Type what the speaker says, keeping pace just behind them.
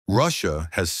Russia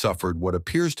has suffered what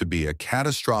appears to be a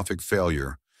catastrophic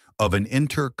failure of an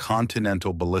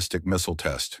intercontinental ballistic missile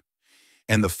test,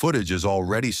 and the footage is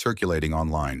already circulating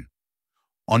online.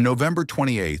 On November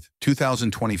 28,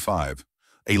 2025,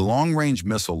 a long-range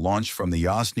missile launched from the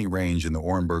Yasny range in the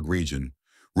Orenburg region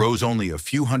rose only a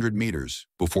few hundred meters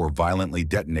before violently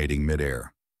detonating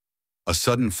midair. A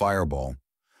sudden fireball,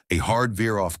 a hard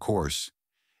veer off course,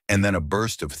 and then a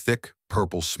burst of thick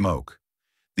purple smoke,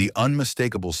 the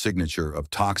unmistakable signature of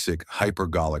toxic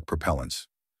hypergolic propellants.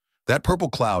 That purple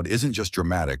cloud isn't just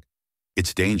dramatic,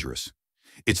 it's dangerous.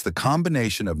 It's the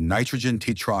combination of nitrogen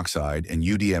tetroxide and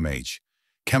UDMH,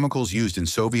 chemicals used in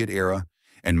Soviet-era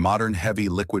and modern heavy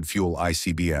liquid fuel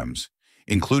ICBMs,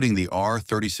 including the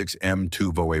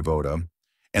R-36M2 Voyevoda,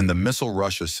 and the missile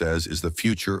Russia says is the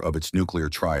future of its nuclear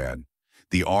triad,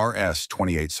 the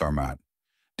RS-28 Sarmat.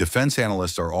 Defense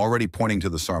analysts are already pointing to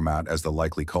the Sarmat as the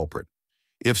likely culprit.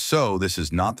 If so, this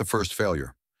is not the first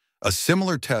failure. A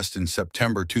similar test in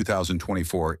September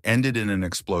 2024 ended in an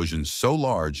explosion so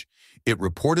large it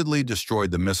reportedly destroyed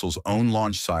the missile's own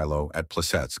launch silo at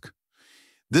Plesetsk.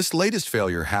 This latest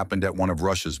failure happened at one of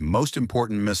Russia's most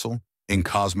important missile and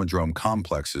cosmodrome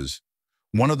complexes,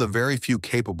 one of the very few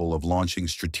capable of launching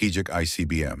strategic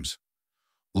ICBMs.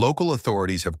 Local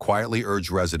authorities have quietly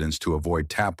urged residents to avoid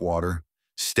tap water,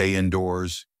 stay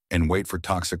indoors, and wait for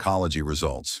toxicology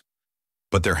results.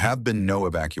 But there have been no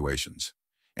evacuations.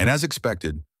 And as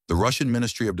expected, the Russian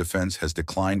Ministry of Defense has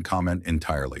declined comment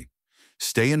entirely.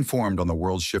 Stay informed on the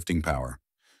world's shifting power.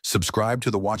 Subscribe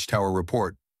to the Watchtower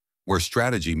report, where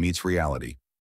strategy meets reality.